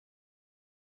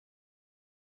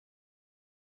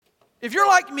If you're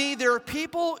like me, there are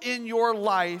people in your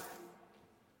life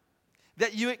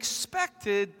that you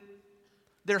expected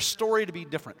their story to be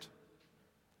different,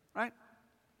 right?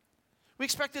 We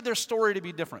expected their story to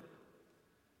be different.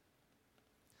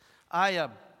 I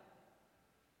had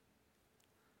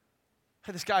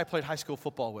this guy I played high school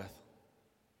football with.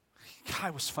 The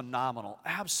guy was phenomenal,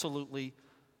 absolutely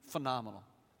phenomenal.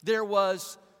 There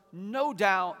was no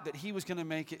doubt that he was going to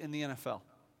make it in the NFL.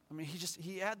 I mean,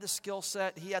 he had the skill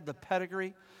set, he had the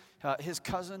pedigree. His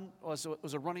cousin was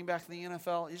a running back in the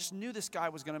NFL. You just knew this guy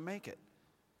was going to make it.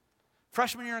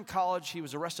 Freshman year in college, he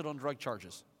was arrested on drug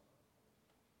charges.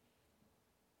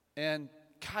 And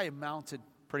guy amounted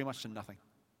pretty much to nothing.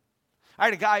 I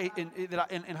had a guy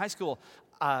in high school,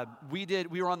 we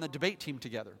were on the debate team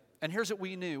together. And here's what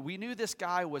we knew. We knew this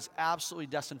guy was absolutely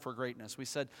destined for greatness. We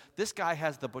said, this guy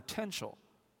has the potential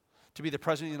to be the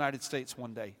President of the United States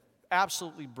one day.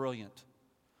 Absolutely brilliant.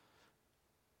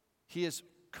 He is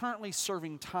currently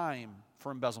serving time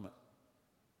for embezzlement.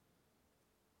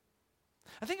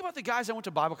 I think about the guys I went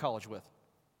to Bible college with.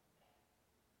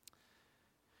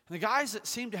 And the guys that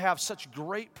seemed to have such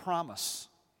great promise.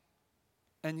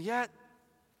 And yet,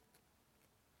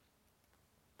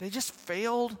 they just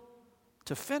failed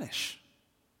to finish.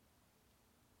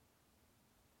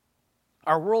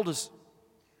 Our world it's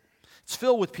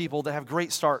filled with people that have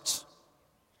great starts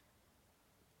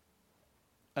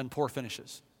and poor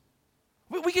finishes.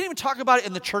 We can even talk about it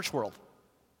in the church world.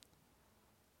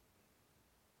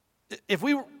 If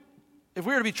we were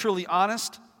to be truly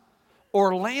honest,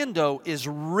 Orlando is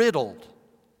riddled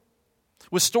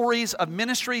with stories of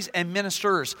ministries and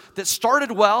ministers that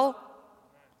started well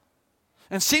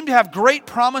and seemed to have great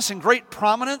promise and great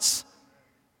prominence,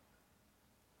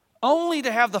 only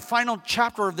to have the final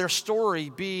chapter of their story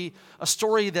be a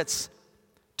story that's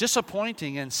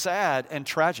disappointing and sad and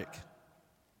tragic.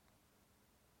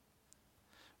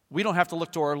 We don't have to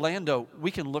look to Orlando.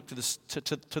 We can look to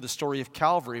the story of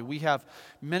Calvary. We have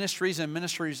ministries and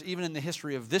ministries even in the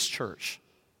history of this church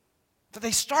that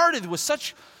they started with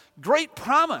such great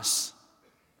promise.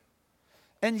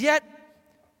 And yet,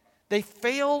 they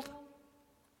failed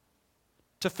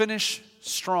to finish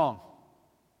strong.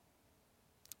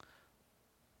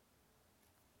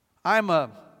 I'm a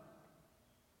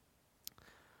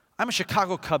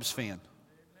Chicago Cubs fan.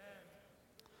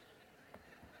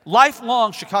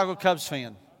 Lifelong Chicago Cubs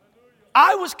fan.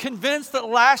 I was convinced that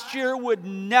last year would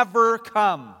never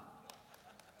come.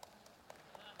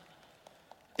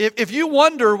 If you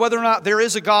wonder whether or not there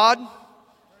is a God,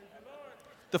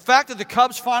 the fact that the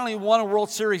Cubs finally won a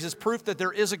World Series is proof that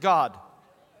there is a God.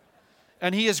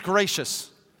 And He is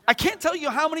gracious. I can't tell you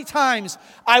how many times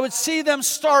I would see them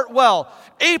start well.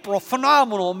 April,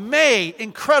 phenomenal. May,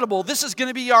 incredible. This is going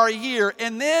to be our year.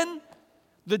 And then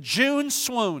the June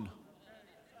swoon.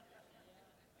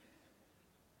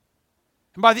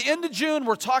 And by the end of June,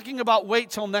 we're talking about wait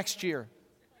till next year.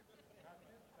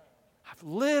 I've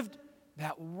lived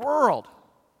that world.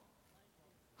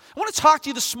 I want to talk to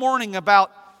you this morning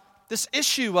about this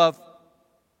issue of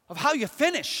how you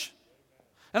finish.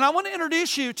 And I want to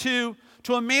introduce you to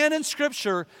a man in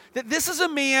Scripture that this is a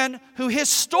man who his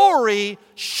story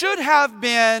should have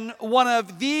been one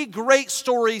of the great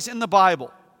stories in the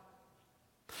Bible.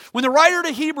 When the writer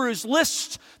to Hebrews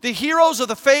lists the heroes of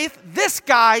the faith, this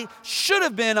guy should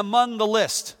have been among the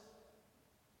list.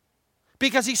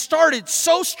 Because he started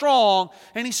so strong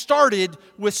and he started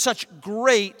with such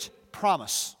great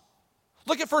promise.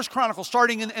 Look at 1 Chronicles,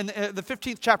 starting in the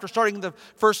 15th chapter, starting in the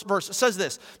first verse. It says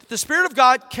this: the Spirit of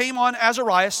God came on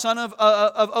Azariah, son of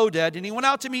Oded, and he went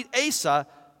out to meet Asa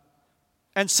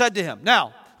and said to him.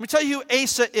 Now, let me tell you who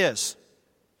Asa is.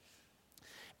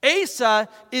 Asa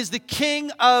is the king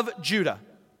of Judah.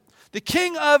 The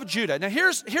king of Judah. Now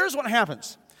here's what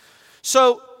happens.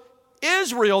 So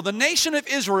Israel, the nation of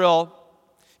Israel,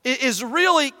 is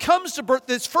really comes to birth.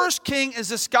 This first king is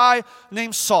this guy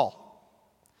named Saul.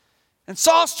 And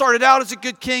Saul started out as a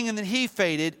good king and then he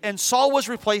faded. And Saul was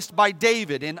replaced by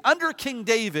David. And under King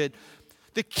David,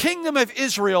 the kingdom of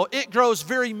Israel, it grows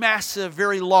very massive,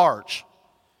 very large.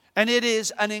 And it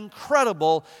is an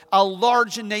incredible, a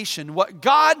large nation. What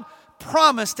God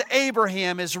promised to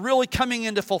Abraham is really coming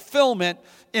into fulfillment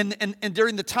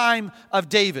during the time of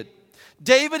David.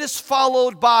 David is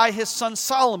followed by his son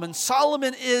Solomon.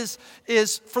 Solomon is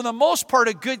for the most part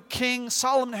a good king.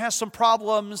 Solomon has some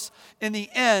problems in the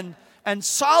end. And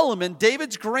Solomon,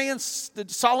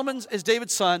 Solomon is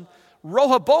David's son.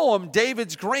 Rehoboam,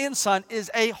 David's grandson,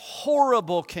 is a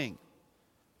horrible king.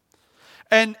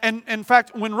 And in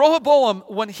fact, when Rehoboam,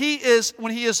 when he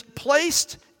is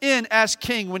placed in as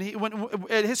king, when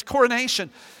at his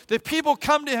coronation, the people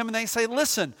come to him and they say,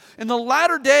 listen, in the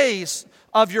latter days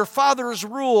of your father's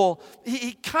rule,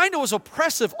 he kind of was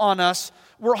oppressive on us.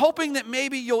 We're hoping that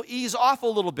maybe you'll ease off a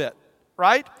little bit,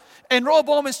 right? And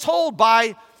Rehoboam is told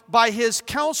by his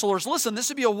counselors, listen, this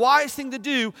would be a wise thing to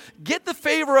do. Get the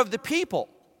favor of the people.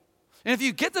 And if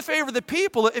you get the favor of the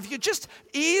people, if you just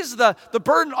ease the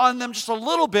burden on them just a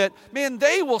little bit, man,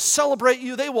 they will celebrate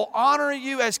you. They will honor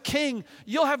you as king.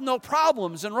 You'll have no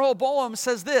problems. And Rehoboam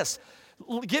says this,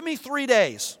 give me 3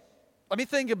 days. Let me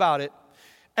think about it.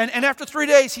 And after 3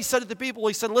 days, he said to the people,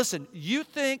 he said, listen, you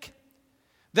think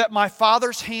that my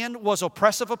father's hand was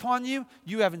oppressive upon you?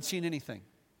 You haven't seen anything.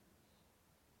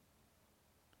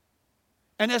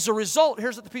 And as a result,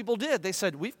 here's what the people did. They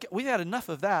said, we've had enough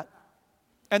of that.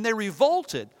 And they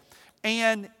revolted.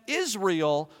 And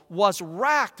Israel was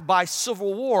racked by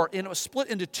civil war, and it was split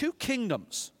into 2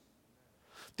 kingdoms.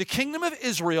 The kingdom of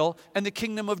Israel and the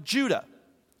kingdom of Judah.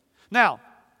 Now,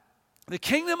 the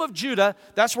kingdom of Judah,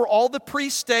 that's where all the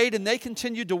priests stayed, and they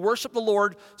continued to worship the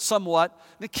Lord somewhat.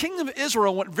 The kingdom of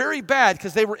Israel went very bad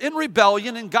because they were in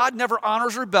rebellion, and God never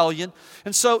honors rebellion.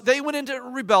 And so they went into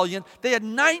rebellion. They had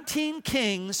 19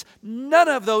 kings. None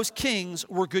of those kings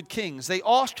were good kings. They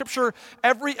all, Scripture,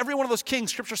 every one of those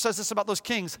kings, Scripture says this about those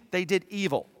kings, they did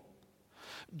evil.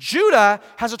 Judah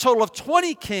has a total of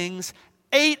 20 kings.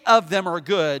 8 of them are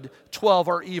good, 12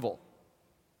 are evil.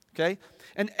 Okay?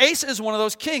 And Asa is one of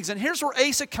those kings. And here's where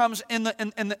Asa comes in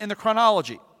the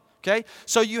chronology. Okay?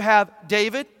 So you have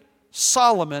David,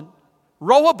 Solomon,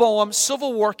 Rehoboam,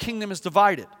 civil war, kingdom is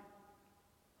divided.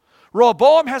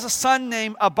 Rehoboam has a son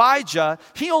named Abijah.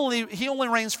 He only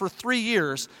reigns for 3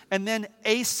 years, and then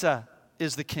Asa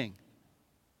is the king.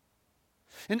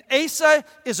 And Asa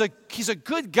he's a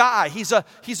good guy. He's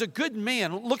a good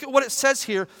man. Look at what it says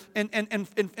here in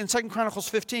 2 Chronicles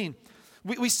 15.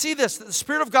 We see this, the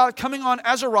Spirit of God coming on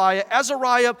Azariah.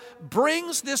 Azariah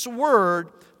brings this word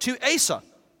to Asa.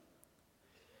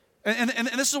 And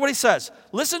this is what he says.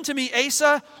 Listen to me,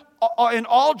 Asa, and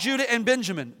all Judah and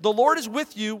Benjamin. The Lord is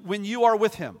with you when you are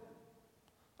with him.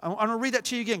 I'm going to read that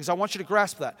to you again because I want you to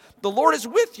grasp that. The Lord is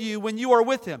with you when you are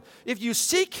with him. If you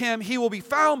seek him, he will be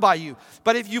found by you.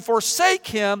 But if you forsake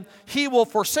him, he will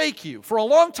forsake you. For a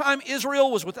long time,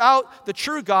 Israel was without the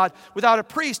true God, without a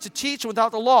priest to teach, and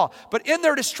without the law. But in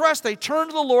their distress, they turned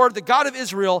to the Lord, the God of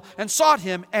Israel, and sought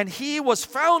him, and he was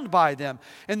found by them.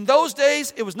 In those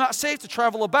days, it was not safe to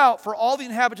travel about, for all the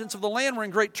inhabitants of the land were in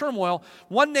great turmoil.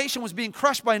 One nation was being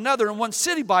crushed by another, and one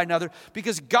city by another,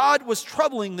 because God was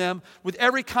troubling them with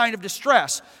every kind of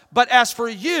distress. But as for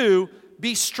you,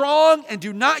 be strong and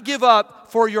do not give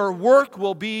up, for your work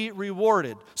will be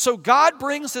rewarded. So God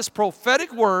brings this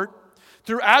prophetic word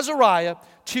through Azariah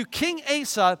to King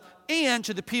Asa and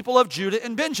to the people of Judah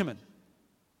and Benjamin.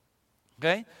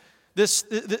 Okay? This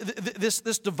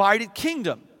divided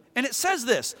kingdom. And it says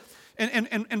this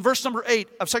in verse number 8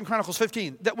 of 2 Chronicles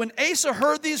 15, that when Asa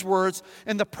heard these words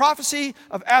and the prophecy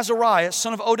of Azariah,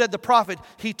 son of Oded the prophet,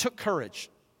 he took courage.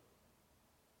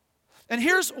 And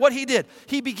here's what he did.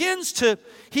 He begins to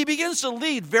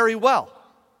lead very well.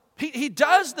 He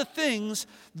does the things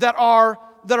that are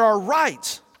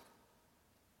right.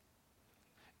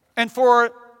 And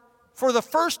for the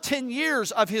first 10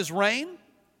 years of his reign,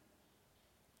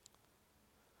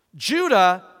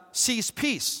 Judah sees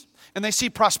peace and they see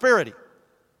prosperity.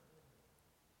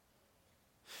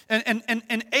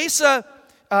 And Asa,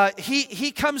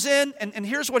 he comes in and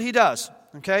here's what he does.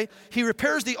 Okay, he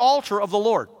repairs the altar of the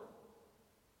Lord.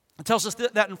 It tells us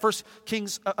that in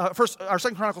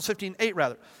 2 Chronicles 15:8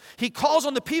 rather. He calls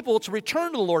on the people to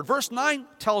return to the Lord. Verse 9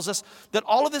 tells us that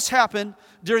all of this happened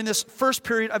during this first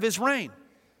period of his reign.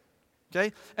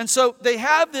 Okay? And so they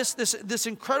have this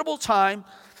incredible time,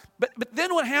 but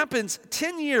then what happens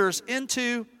 10 years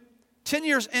into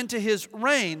his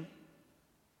reign,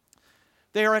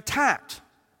 they are attacked.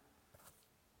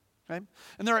 Okay?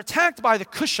 And they're attacked by the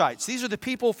Cushites. These are the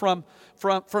people from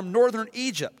northern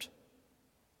Egypt.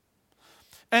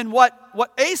 And what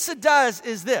Asa does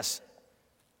is this.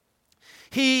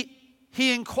 He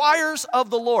inquires of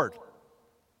the Lord.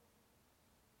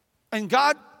 And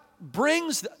God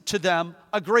brings to them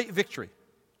a great victory.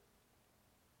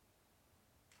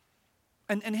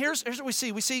 And here's what we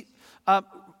see. We see 5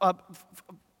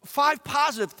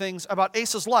 positive things about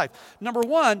Asa's life. Number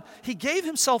 1, he gave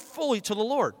himself fully to the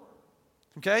Lord.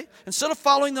 Okay? Instead of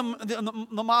following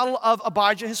the model of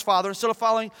Abijah, his father, instead of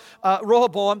following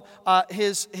Rehoboam,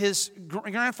 his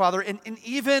grandfather, and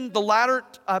even the latter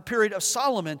period of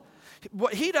Solomon,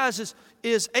 what he does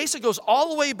is Asa goes all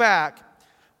the way back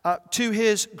to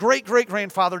his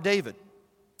great-great-grandfather David.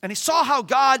 And he saw how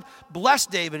God blessed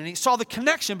David, and he saw the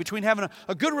connection between having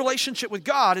a good relationship with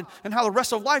God and how the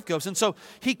rest of life goes. And so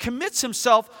he commits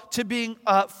himself to being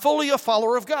fully a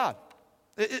follower of God.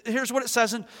 Here's what it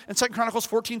says in 2 Chronicles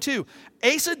 14:2.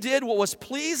 Asa did what was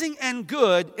pleasing and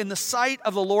good in the sight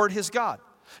of the Lord his God.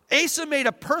 Asa made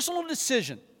a personal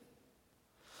decision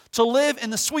to live in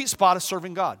the sweet spot of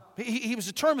serving God. He was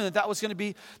determined that was going to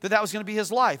be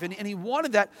his life, and he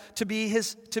wanted that to be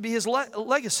his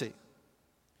legacy.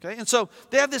 Okay, and so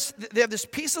they have this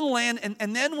peace in the land,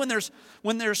 and then when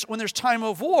there's time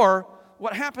of war,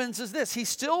 what happens is this: he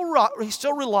still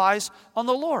relies on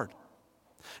the Lord,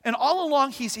 and all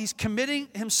along he's committing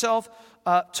himself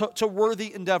to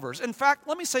worthy endeavors. In fact,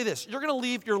 let me say this: you're going to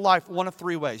leave your life one of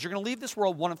three ways. You're going to leave this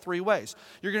world one of three ways.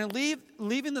 You're going to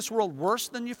leaving this world worse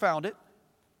than you found it,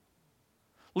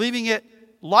 leaving it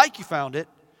like you found it,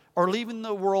 or leaving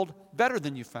the world better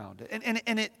than you found it.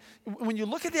 And when you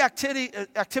look at the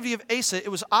activity of Asa, it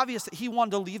was obvious that he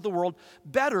wanted to leave the world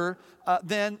better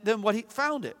than what he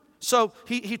found it. So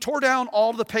he tore down all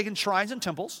of the pagan shrines and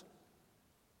temples.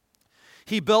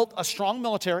 He built a strong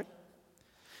military.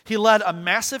 He led a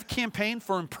massive campaign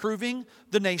for improving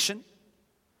the nation.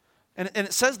 And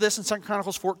it says this in 2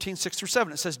 Chronicles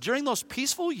 14:6-7. It says, during those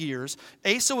peaceful years,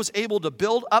 Asa was able to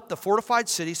build up the fortified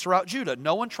cities throughout Judah.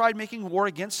 No one tried making war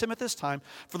against him at this time,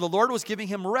 for the Lord was giving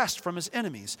him rest from his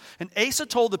enemies. And Asa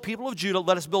told the people of Judah,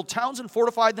 let us build towns and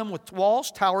fortify them with walls,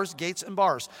 towers, gates, and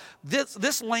bars.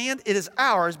 This land, it is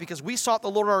ours because we sought the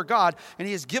Lord our God, and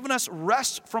he has given us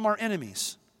rest from our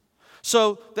enemies.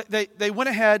 So they went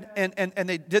ahead and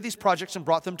they did these projects and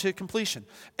brought them to completion.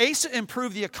 Asa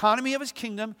improved the economy of his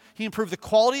kingdom. He improved the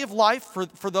quality of life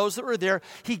for those that were there.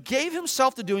 He gave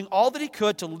himself to doing all that he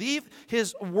could to leave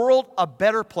his world a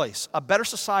better place, a better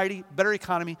society, better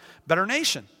economy, better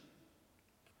nation.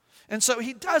 And so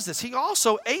he does this.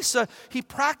 Asa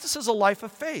practices a life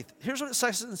of faith. Here's what it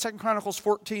says in 2 Chronicles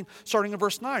 14, starting in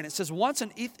verse 9. It says, once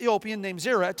an Ethiopian named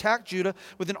Zerah attacked Judah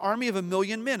with an army of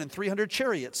 1,000,000 men and 300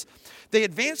 chariots. They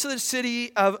advanced to the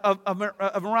city of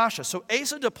Marashah. So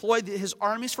Asa deployed his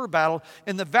armies for battle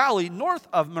in the valley north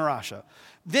of Marashah.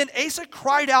 Then Asa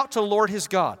cried out to the Lord his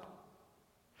God.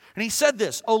 And he said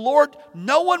this, O Lord,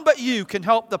 no one but you can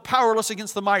help the powerless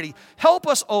against the mighty. Help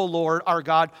us, O Lord, our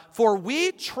God, for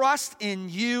we trust in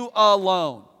you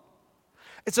alone.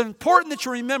 It's important that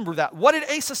you remember that. What did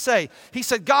Asa say? He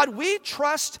said, God, we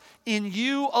trust in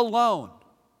you alone.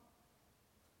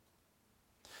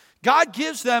 God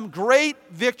gives them great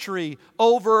victory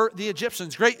over the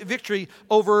Egyptians, great victory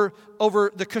over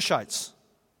the Cushites.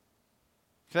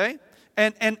 Okay?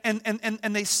 And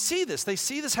they see this. They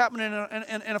see this happening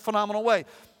in a phenomenal way.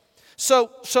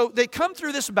 So they come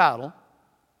through this battle.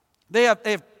 They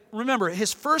have remember,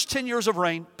 his first 10 years of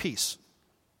reign, peace.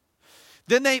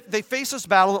 Then they face this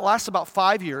battle that lasts about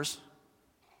 5 years.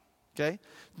 Okay?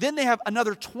 Then they have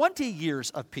another 20 years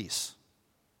of peace.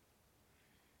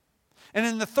 And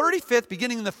in the 35th,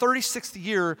 beginning in the 36th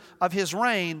year of his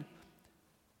reign,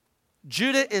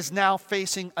 Judah is now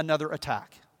facing another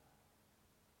attack.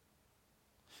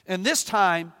 And this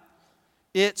time,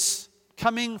 it's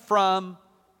coming from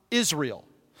Israel.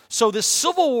 So this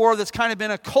civil war that's kind of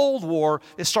been a cold war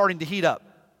is starting to heat up.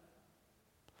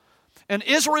 And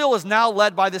Israel is now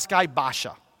led by this guy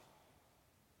Baasha.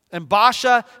 And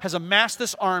Baasha has amassed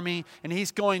this army, and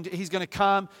he's going to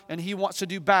come, and he wants to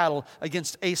do battle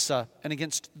against Asa and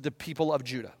against the people of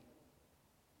Judah.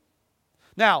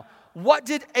 Now, what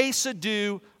did Asa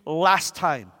do last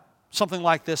time something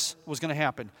like this was going to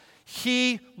happen?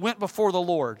 He went before the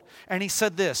Lord, and he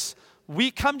said this, we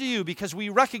come to you because we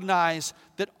recognize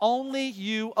that only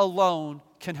you alone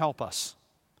can help us.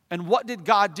 And what did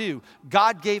God do?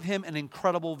 God gave him an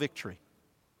incredible victory.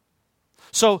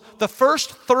 So the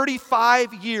first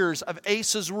 35 years of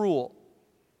Asa's rule,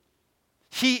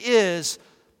 he is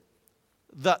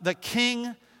the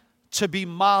king to be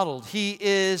modeled. He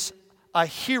is a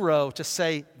hero to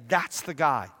say, that's the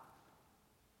guy.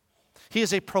 He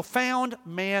is a profound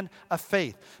man of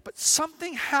faith. But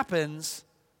something happens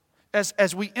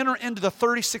as we enter into the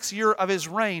 36th year of his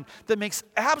reign that makes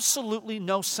absolutely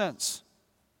no sense.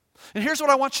 And here's what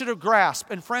I want you to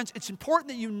grasp. And friends, it's important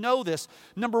that you know this.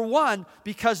 Number one,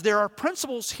 because there are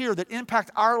principles here that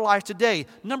impact our life today.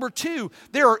 Number two,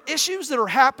 there are issues that are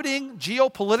happening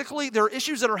geopolitically. There are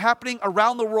issues that are happening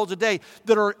around the world today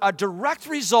that are a direct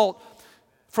result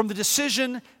from the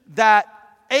decision that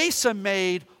Asa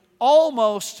made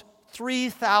almost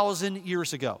 3,000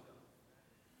 years ago.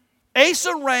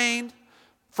 Asa reigned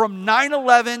from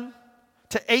 911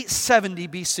 to 870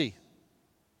 BC.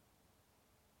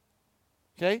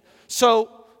 Okay?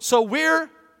 So we're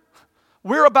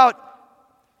about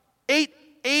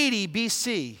 880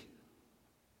 BC.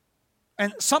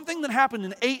 And something that happened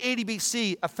in 880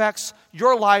 BC affects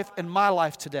your life and my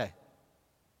life today.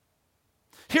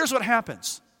 Here's what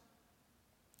happens.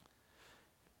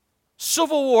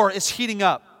 Civil war is heating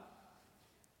up.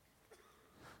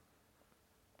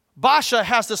 Baasha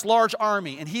has this large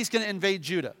army, and he's going to invade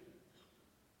Judah.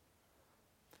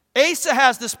 Asa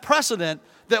has this precedent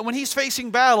that when he's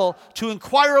facing battle, to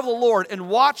inquire of the Lord and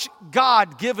watch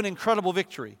God give an incredible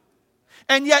victory.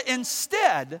 And yet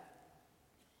instead,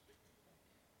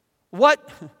 what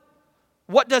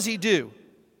does he do?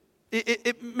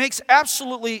 It makes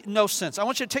absolutely no sense. I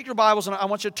want you to take your Bibles and I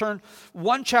want you to turn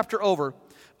one chapter over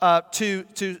to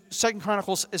 2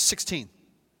 Chronicles 16.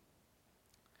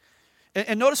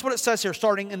 And notice what it says here,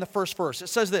 starting in the first verse. It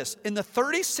says this: in the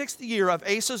 36th year of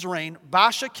Asa's reign,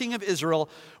 Baasha, king of Israel,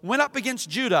 went up against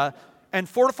Judah and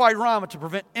fortified Ramah to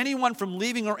prevent anyone from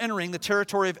leaving or entering the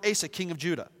territory of Asa, king of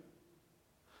Judah.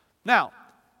 Now,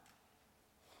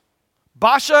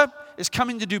 Baasha is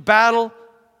coming to do battle.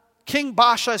 King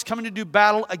Baasha is coming to do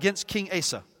battle against King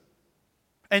Asa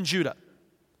and Judah.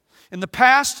 In the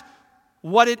past,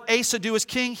 what did Asa do as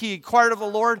king? He inquired of the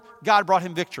Lord. God brought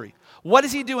him victory. What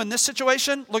does he do in this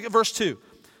situation? Look at verse 2.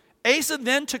 Asa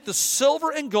then took the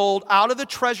silver and gold out of the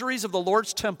treasuries of the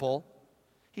Lord's temple.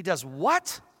 He does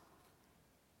what?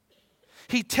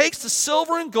 He takes the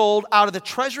silver and gold out of the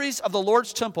treasuries of the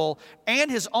Lord's temple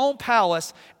and his own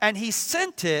palace, and he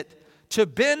sent it to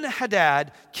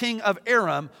Ben-Hadad, king of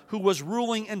Aram, who was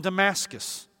ruling in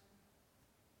Damascus.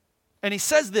 And he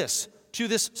says this to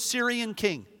this Syrian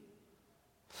king: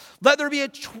 let there be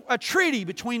a treaty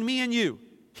between me and you,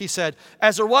 he said,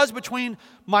 as there was between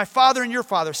my father and your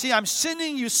father. See, I'm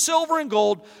sending you silver and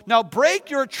gold. Now break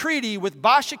your treaty with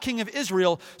Baasha, king of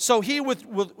Israel, so he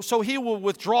will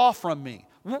withdraw from me.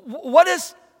 What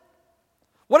does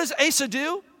Asa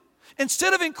do?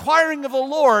 Instead of inquiring of the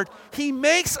Lord, he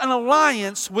makes an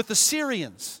alliance with the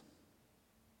Syrians.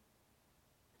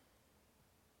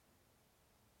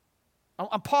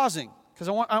 I'm pausing because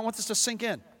I want this to sink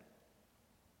in.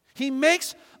 He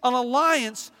makes an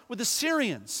alliance with the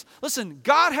Syrians. Listen,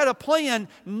 God had a plan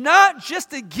not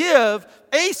just to give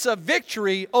Asa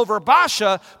victory over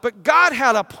Baasha, but God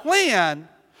had a plan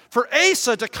for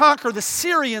Asa to conquer the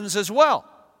Syrians as well.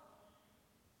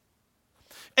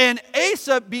 And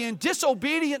Asa being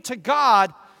disobedient to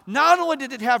God, not only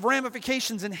did it have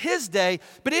ramifications in his day,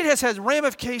 but it has had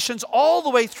ramifications all the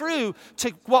way through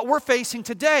to what we're facing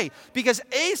today. Because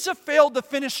Asa failed to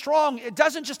finish strong. It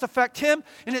doesn't just affect him,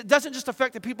 and it doesn't just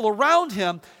affect the people around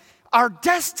him. Our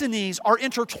destinies are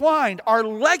intertwined. Our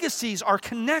legacies are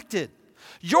connected.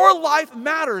 Your life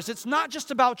matters. It's not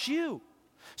just about you.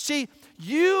 See,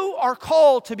 you are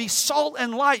called to be salt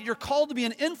and light. You're called to be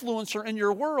an influencer in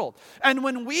your world. And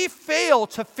when we fail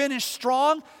to finish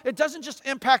strong, it doesn't just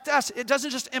impact us. It doesn't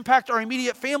just impact our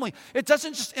immediate family. It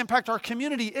doesn't just impact our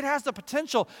community. It has the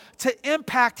potential to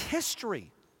impact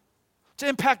history, to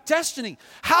impact destiny.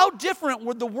 How different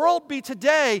would the world be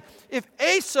today if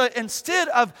Asa, instead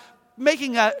of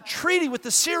making a treaty with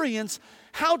the Syrians,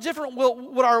 how different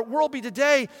would our world be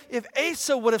today if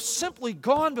Asa would have simply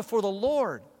gone before the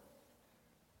Lord?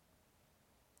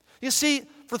 You see,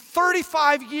 for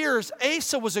 35 years,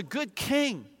 Asa was a good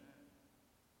king.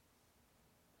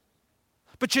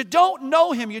 But you don't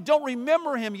know him. You don't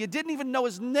remember him. You didn't even know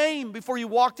his name before you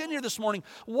walked in here this morning.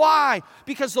 Why?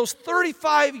 Because those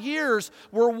 35 years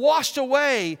were washed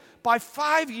away by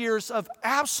 5 years of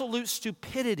absolute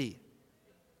stupidity.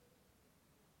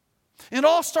 It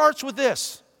all starts with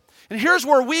this. And here's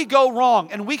where we go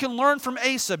wrong, and we can learn from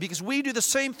Asa because we do the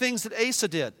same things that Asa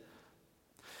did.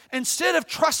 Instead of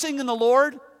trusting in the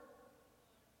Lord,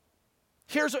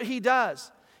 here's what he does.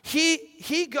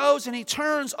 He goes and he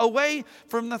turns away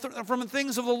from the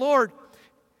things of the Lord,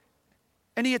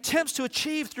 and he attempts to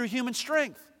achieve through human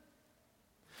strength.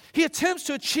 He attempts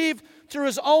to achieve through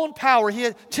his own power. He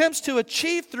attempts to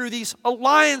achieve through these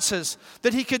alliances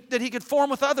that he could form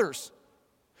with others.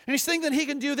 And he's thinking that he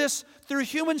can do this through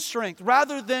human strength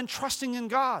rather than trusting in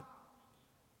God.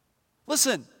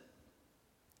 Listen,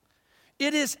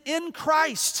 it is in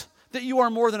Christ that you are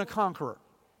more than a conqueror.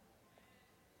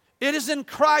 It is in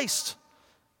Christ.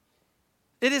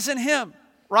 It is in Him,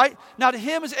 right? Now, to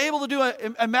Him is able to do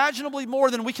imaginably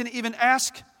more than we can even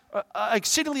ask,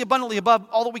 exceedingly abundantly above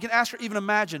all that we can ask or even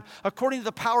imagine, according to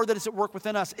the power that is at work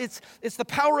within us. It's the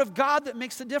power of God that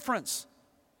makes the difference.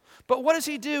 But what does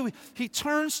He do? He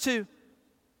turns to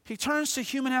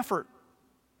human effort.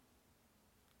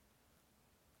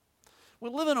 We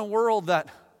live in a world that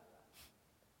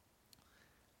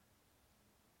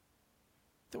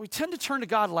we tend to turn to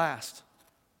God last.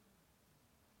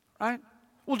 right?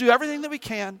 We'll do everything that we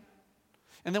can,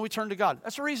 and then we turn to God.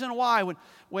 That's the reason why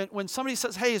when somebody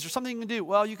says, hey, is there something you can do?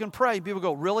 Well, you can pray. People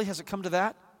go, really? Has it come to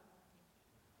that?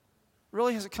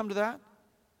 Really? Has it come to that?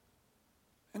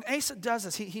 And Asa does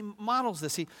this. He models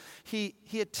this. He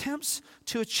attempts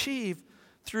to achieve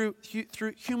through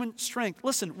human strength.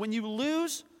 Listen, when you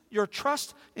lose your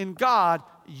trust in God,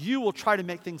 you will try to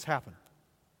make things happen.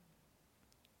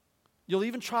 You'll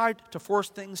even try to force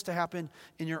things to happen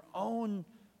in your own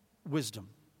wisdom.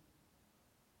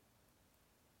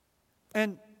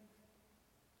 And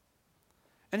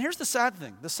here's the sad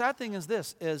thing. The sad thing is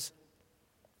this, is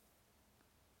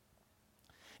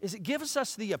it gives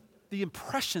us the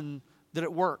impression that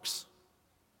it works.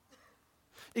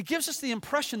 It gives us the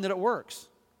impression that it works.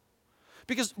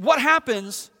 Because what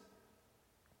happens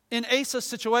in Asa's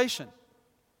situation?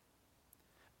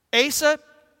 Asa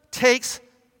takes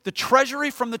the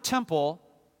treasury from the temple.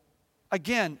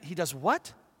 Again, he does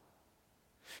what?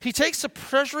 He takes the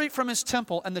treasury from his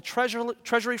temple and the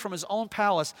treasury from his own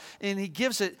palace, and he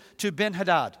gives it to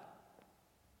Ben-Hadad,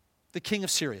 the king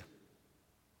of Syria.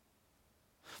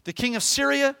 The king of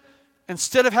Syria,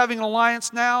 instead of having an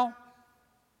alliance now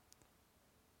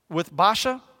with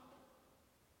Baasha,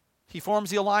 he forms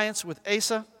the alliance with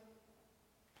Asa,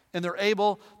 and they're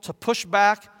able to push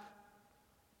back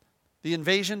the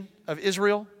invasion of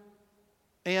Israel,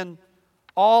 and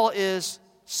all is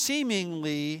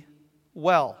seemingly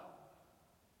well.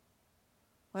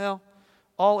 Well,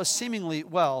 all is seemingly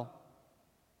well.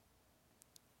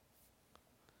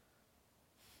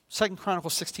 2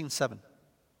 Chronicles 16:7.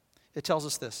 It tells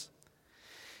us this.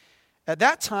 At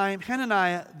that time,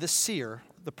 Hananiah the seer,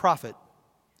 the prophet,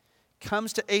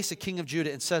 comes to Asa, king of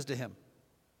Judah, and says to him,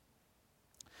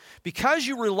 because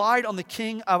you relied on the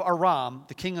king of Aram,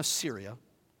 the king of Syria,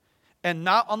 and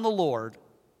not on the Lord,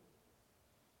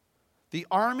 the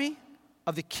army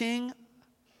of the king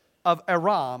of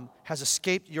Aram has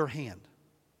escaped your hand.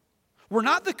 Were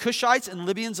not the Cushites and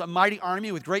Libyans a mighty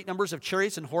army with great numbers of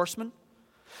chariots and horsemen?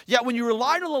 Yet when you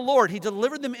relied on the Lord, he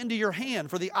delivered them into your hand.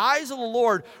 For the eyes of the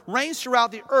Lord reigns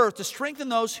throughout the earth to strengthen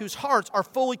those whose hearts are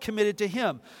fully committed to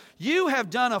him. You have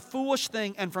done a foolish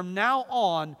thing, and from now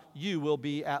on you will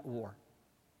be at war.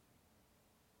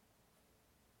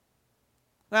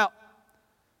 Now,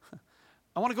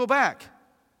 I want to go back,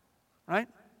 right?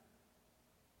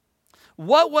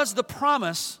 What was the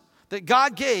promise that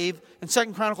God gave in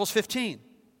 2 Chronicles 15?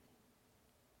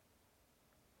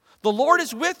 The Lord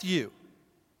is with you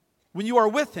when you are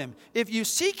with him. If you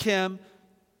seek him,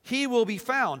 he will be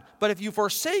found. But if you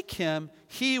forsake him,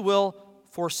 he will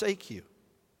forsake you.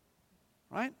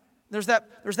 Right? There's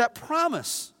that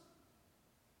promise.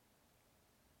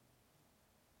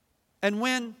 And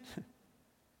when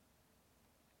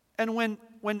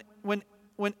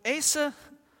Asa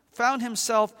found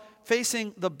himself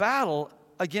facing the battle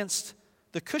against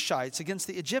the Cushites, against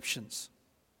the Egyptians,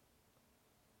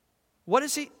 what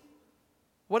does he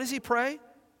pray?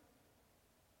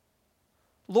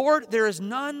 Lord, there is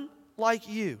none like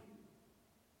you.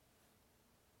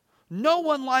 No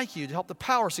one like you to help the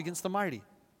powerless against the mighty.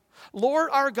 Lord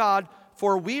our God,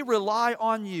 for we rely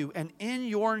on you, and in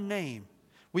your name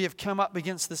we have come up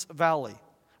against this valley,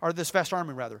 or this vast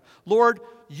army rather. Lord,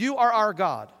 you are our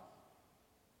God.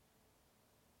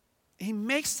 He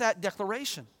makes that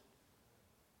declaration.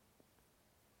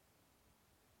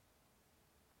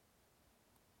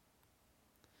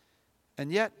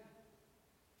 And yet,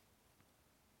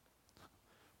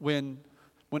 when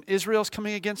Israel's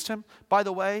coming against him, by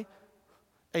the way,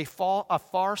 a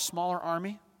far smaller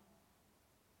army,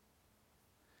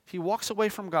 he walks away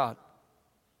from God.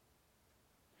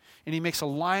 And he makes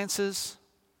alliances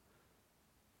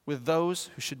with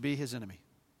those who should be his enemy.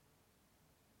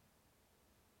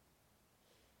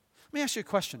 Let me ask you a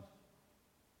question.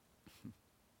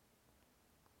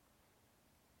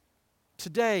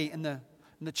 Today, in the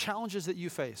challenges that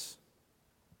you face,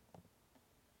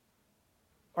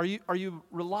 are you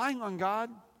relying on God?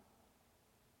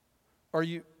 Are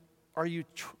you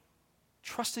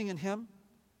trusting in him?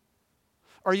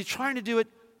 Are you trying to do it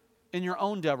in your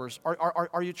own endeavors?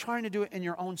 Are you trying to do it in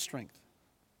your own strength?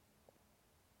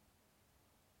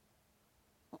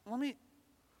 Let me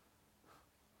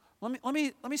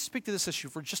speak to this issue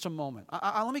for just a moment.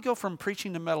 Let me go from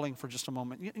preaching to meddling for just a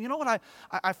moment. You know what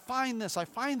I find this? I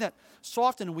find that so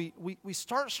often we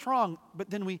start strong, but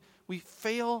then we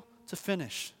fail to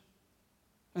finish.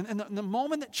 And the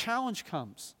moment that challenge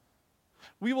comes,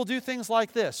 we will do things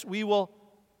like this. We will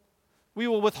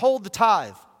withhold the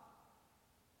tithe.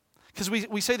 Because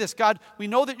we say this, God, we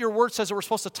know that your word says that we're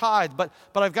supposed to tithe, but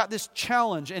I've got this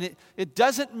challenge, and it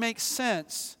doesn't make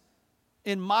sense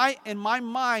in my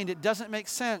mind, it doesn't make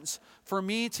sense for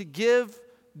me to give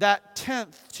that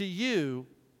tenth to you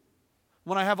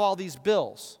when I have all these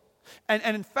bills. And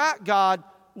in fact, God,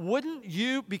 wouldn't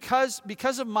you, because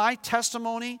of my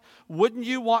testimony, wouldn't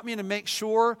you want me to make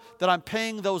sure that I'm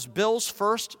paying those bills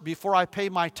first before I pay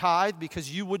my tithe?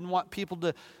 Because you wouldn't want people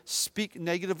to speak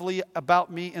negatively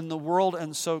about me in the world.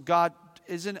 And so God,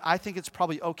 I think it's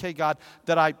probably okay, God,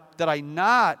 that I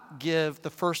not give the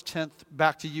first tenth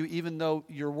back to you, even though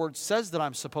your word says that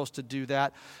I'm supposed to do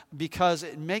that, because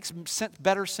it makes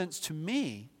better sense to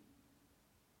me.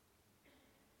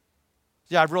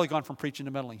 Yeah, I've really gone from preaching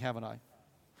to meddling, haven't I?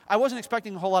 I wasn't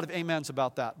expecting a whole lot of amens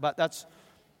about that, but that's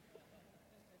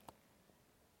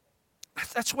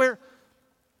where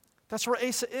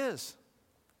Asa is,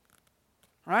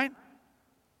 right?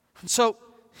 And so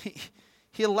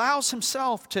he allows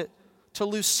himself to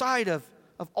lose sight of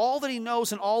all that he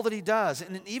knows and all that he does.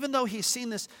 And even though he's seen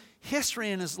this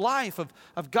history in his life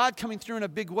of God coming through in a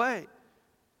big way,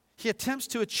 he attempts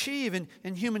to achieve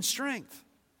in human strength.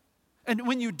 And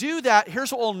when you do that,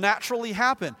 here's what will naturally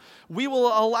happen. We will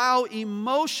allow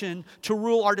emotion to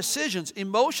rule our decisions.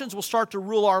 Emotions will start to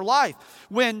rule our life.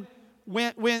 When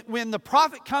the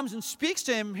prophet comes and speaks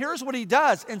to him, here's what he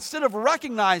does. Instead of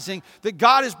recognizing that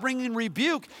God is bringing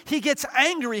rebuke, he gets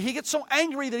angry. He gets so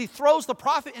angry that he throws the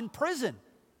prophet in prison.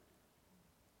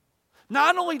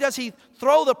 Not only does he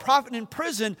throw the prophet in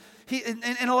prison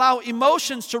and allow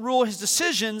emotions to rule his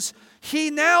decisions, he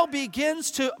now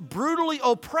begins to brutally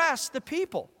oppress the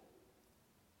people.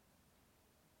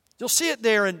 You'll see it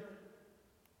there in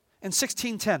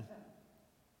 16:10.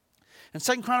 In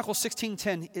 2 Chronicles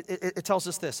 16:10, it tells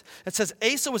us this. It says,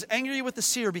 Asa was angry with the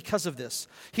seer because of this.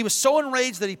 He was so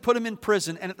enraged that he put him in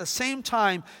prison, and at the same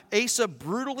time, Asa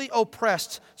brutally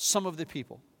oppressed some of the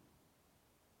people.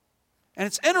 And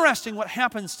it's interesting what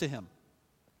happens to him.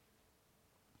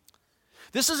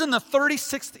 This is in the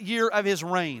 36th year of his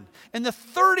reign. In the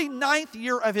 39th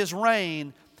year of his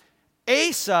reign,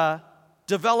 Asa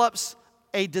develops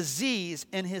a disease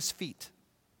in his feet.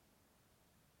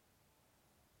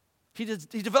 He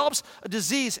develops a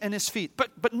disease in his feet.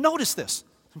 But notice this,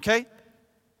 okay?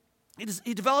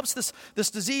 He develops this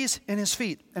disease in his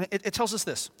feet. And it tells us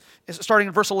this, starting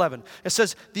in verse 11. It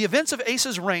says, the events of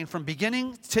Asa's reign from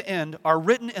beginning to end are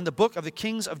written in the book of the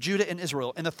kings of Judah and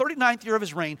Israel. In the 39th year of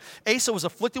his reign, Asa was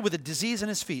afflicted with a disease in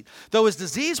his feet. Though his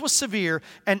disease was severe,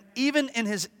 and even in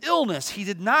his illness, he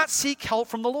did not seek help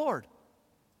from the Lord.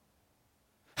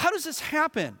 How does this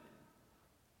happen?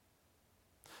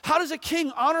 How does a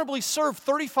king honorably serve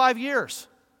 35 years?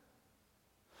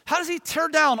 How does he tear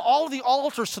down all of the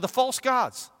altars to the false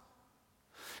gods?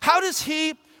 How does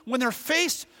he, when they're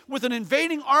faced with an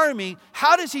invading army,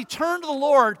 how does he turn to the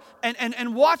Lord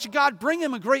and watch God bring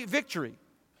him a great victory?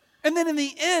 And then in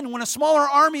the end, when a smaller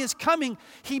army is coming,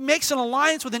 he makes an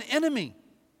alliance with an enemy.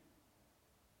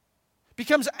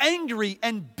 Becomes angry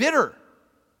and bitter.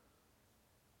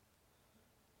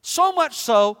 So much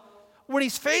so, when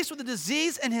he's faced with a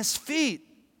disease in his feet,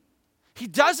 he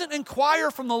doesn't inquire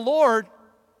from the Lord.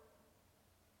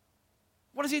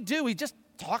 What does he do? He just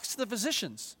talks to the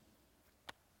physicians.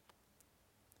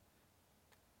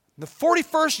 In the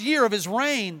 41st year of his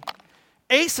reign,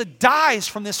 Asa dies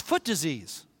from this foot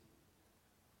disease.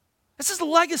 This is the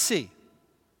legacy.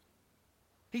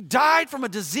 He died from a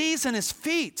disease in his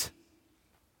feet.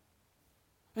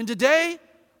 And today,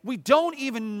 we don't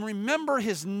even remember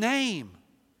his name.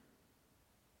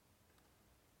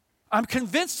 I'm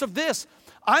convinced of this.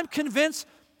 I'm convinced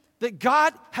that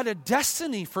God had a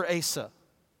destiny for Asa.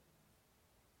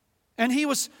 And he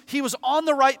was on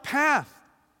the right path.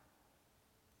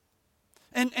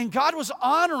 And God was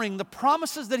honoring the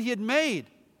promises that he had made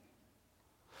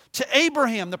to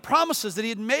Abraham, the promises that he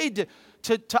had made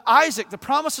to Isaac, the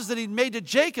promises that he'd made to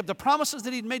Jacob, the promises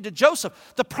that he'd made to Joseph,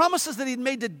 the promises that he'd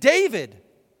made to David.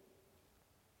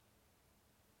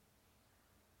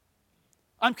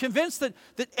 I'm convinced that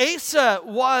Asa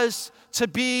was to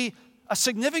be a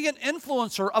significant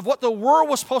influencer of what the world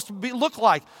was supposed to look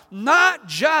like, not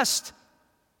just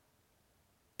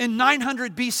in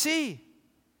 900 BC,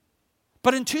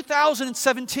 but in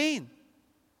 2017.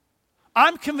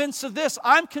 I'm convinced of this.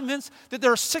 I'm convinced that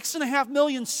there are 6.5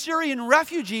 million Syrian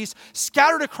refugees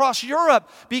scattered across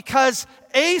Europe because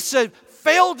Asa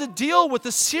failed to deal with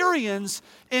the Syrians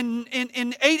in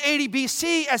 880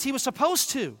 BC as he was supposed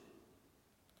to.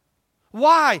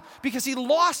 Why? Because he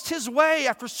lost his way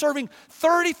after serving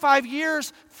 35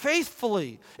 years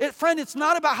faithfully. Friend, it's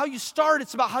not about how you start,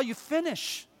 it's about how you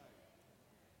finish.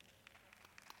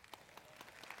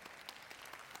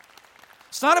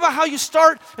 It's not about how you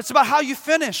start, it's about how you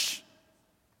finish.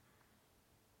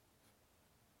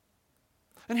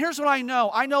 And here's what I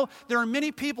know. I know there are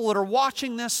many people that are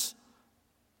watching this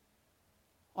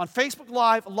on Facebook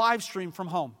live stream from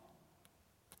home.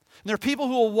 And there are people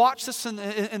who will watch this in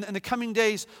the coming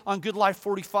days on Good Life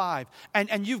 45.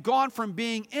 And you've gone from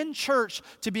being in church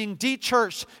to being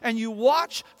de-churched. And you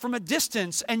watch from a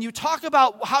distance and you talk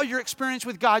about how your experience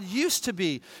with God used to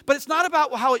be. But it's not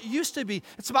about how it used to be.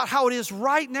 It's about how it is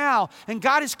right now. And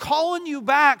God is calling you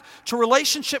back to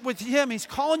relationship with Him. He's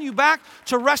calling you back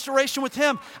to restoration with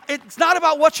Him. It's not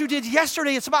about what you did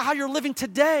yesterday. It's about how you're living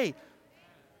today.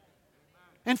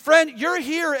 And friend, you're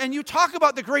here and you talk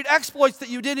about the great exploits that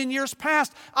you did in years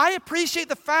past. I appreciate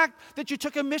the fact that you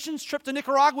took a missions trip to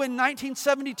Nicaragua in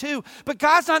 1972. But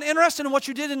God's not interested in what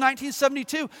you did in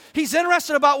 1972. He's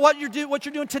interested about what you're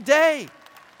doing today.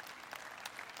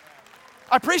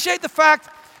 I appreciate the fact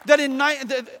that in the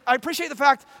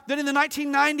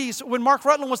 1990s, when Mark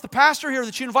Rutland was the pastor here,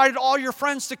 that you invited all your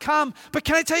friends to come. But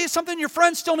can I tell you something? Your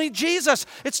friends still need Jesus.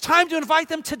 It's time to invite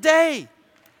them today.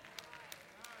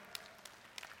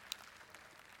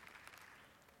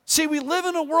 See, we live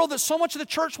in a world that so much of the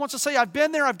church wants to say, I've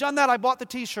been there, I've done that, I bought the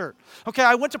t-shirt. Okay,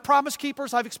 I went to Promise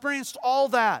Keepers, I've experienced all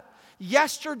that.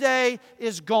 Yesterday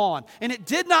is gone. And it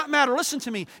did not matter, listen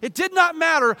to me, it did not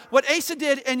matter what Asa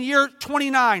did in year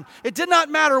 29. It did not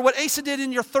matter what Asa did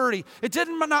in year 30. It did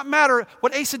not matter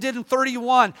what Asa did in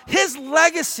 31. His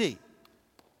legacy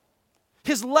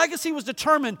was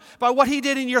determined by what he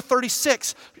did in year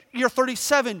 36, year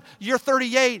 37, year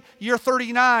 38, year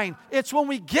 39. It's when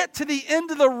we get to the end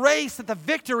of the race that the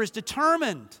victor is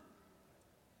determined.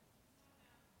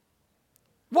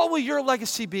 What will your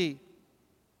legacy be?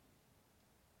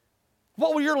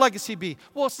 What will your legacy be?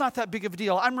 Well, it's not that big of a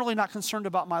deal. I'm really not concerned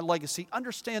about my legacy.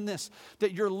 Understand this,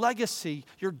 that your legacy,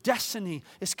 your destiny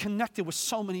is connected with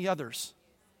so many others.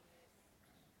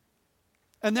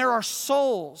 And there are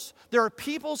souls, there are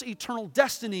people's eternal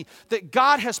destiny that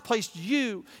God has placed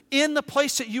you in the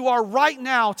place that you are right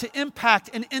now to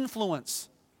impact and influence.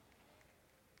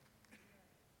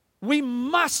 We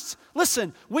must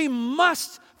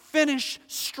finish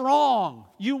strong.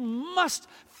 You must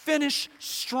finish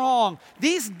strong.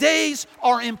 These days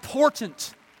are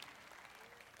important.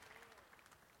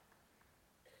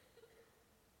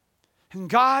 And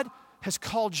God has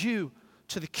called you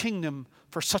to the kingdom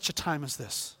for such a time as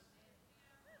this.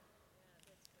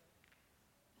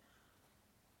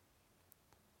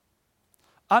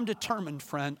 I'm determined,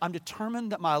 friend. I'm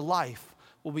determined that my life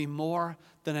will be more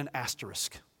than an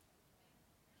asterisk.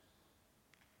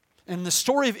 In the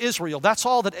story of Israel, that's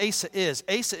all that Asa is.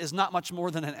 Asa is not much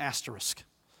more than an asterisk.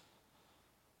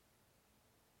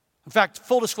 In fact,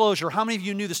 full disclosure, how many of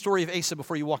you knew the story of Asa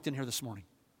before you walked in here this morning?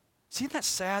 Isn't that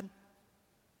sad?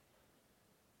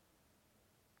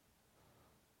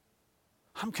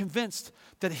 I'm convinced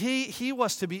that he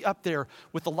was to be up there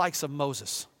with the likes of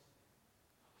Moses,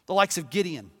 the likes of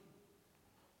Gideon.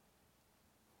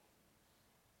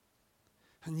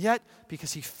 And yet,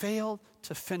 because he failed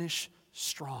to finish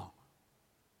strong.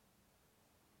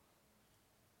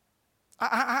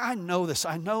 I know this.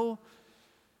 I know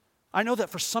that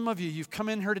for some of you, you've come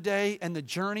in here today and the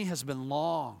journey has been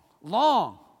long.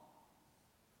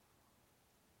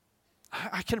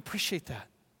 I can appreciate that.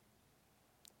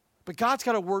 But God's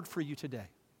got a word for you today.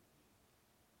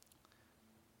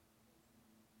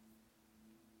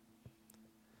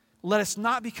 Let us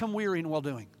not become weary in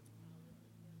well-doing.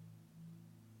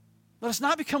 Let us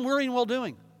not become weary in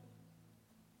well-doing.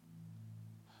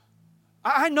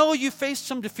 I know you faced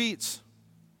some defeats.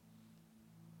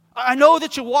 I know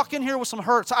that you walk in here with some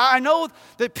hurts. I know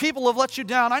that people have let you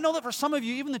down. I know that for some of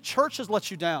you, even the church has let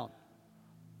you down.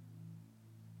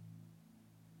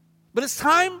 But it's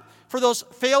time for those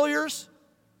failures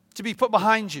to be put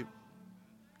behind you.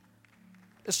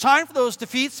 It's time for those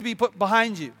defeats to be put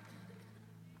behind you.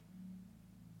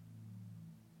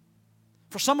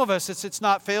 For some of us, it's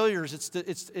not failures,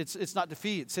 it's not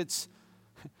defeats, it's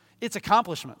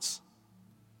accomplishments.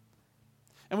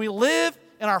 And we live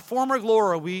in our former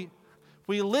glory.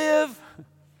 We live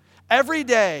every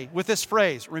day with this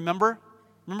phrase, remember?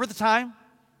 Remember the time?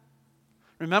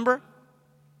 Remember?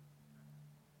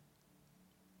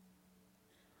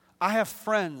 I have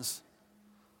friends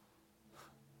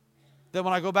that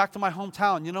when I go back to my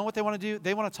hometown, you know what they want to do?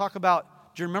 They want to talk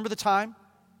about, do you remember the time?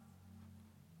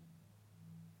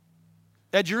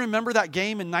 Ed, do you remember that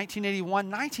game in 1981?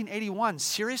 1981,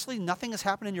 seriously? Nothing has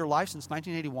happened in your life since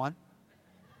 1981?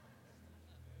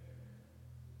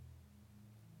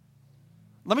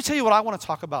 Let me tell you what I want to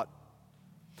talk about.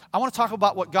 I want to talk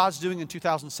about what God's doing in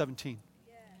 2017.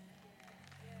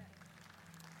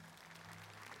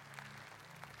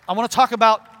 I want to talk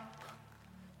about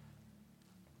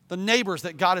the neighbors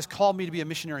that God has called me to be a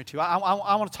missionary to.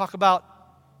 I want to talk about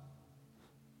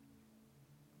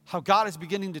how God is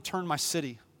beginning to turn my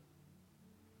city.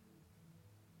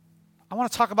 I want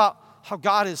to talk about how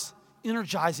God is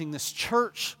energizing this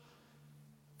church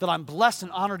that I'm blessed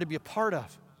and honored to be a part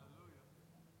of.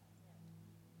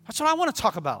 That's what I want to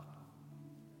talk about.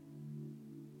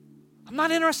 I'm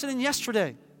not interested in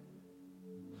yesterday.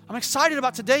 I'm excited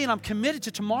about today, and I'm committed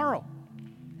to tomorrow.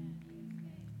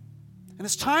 And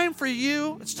it's time for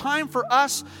you, it's time for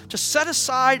us to set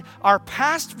aside our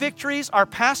past victories, our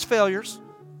past failures,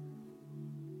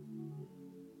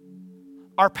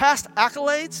 our past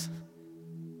accolades,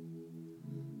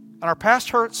 and our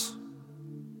past hurts.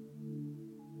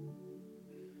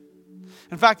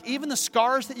 In fact, even the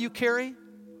scars that you carry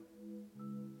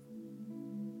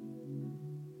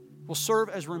will serve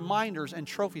as reminders and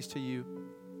trophies to you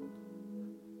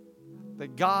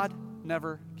that God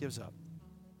never gives up.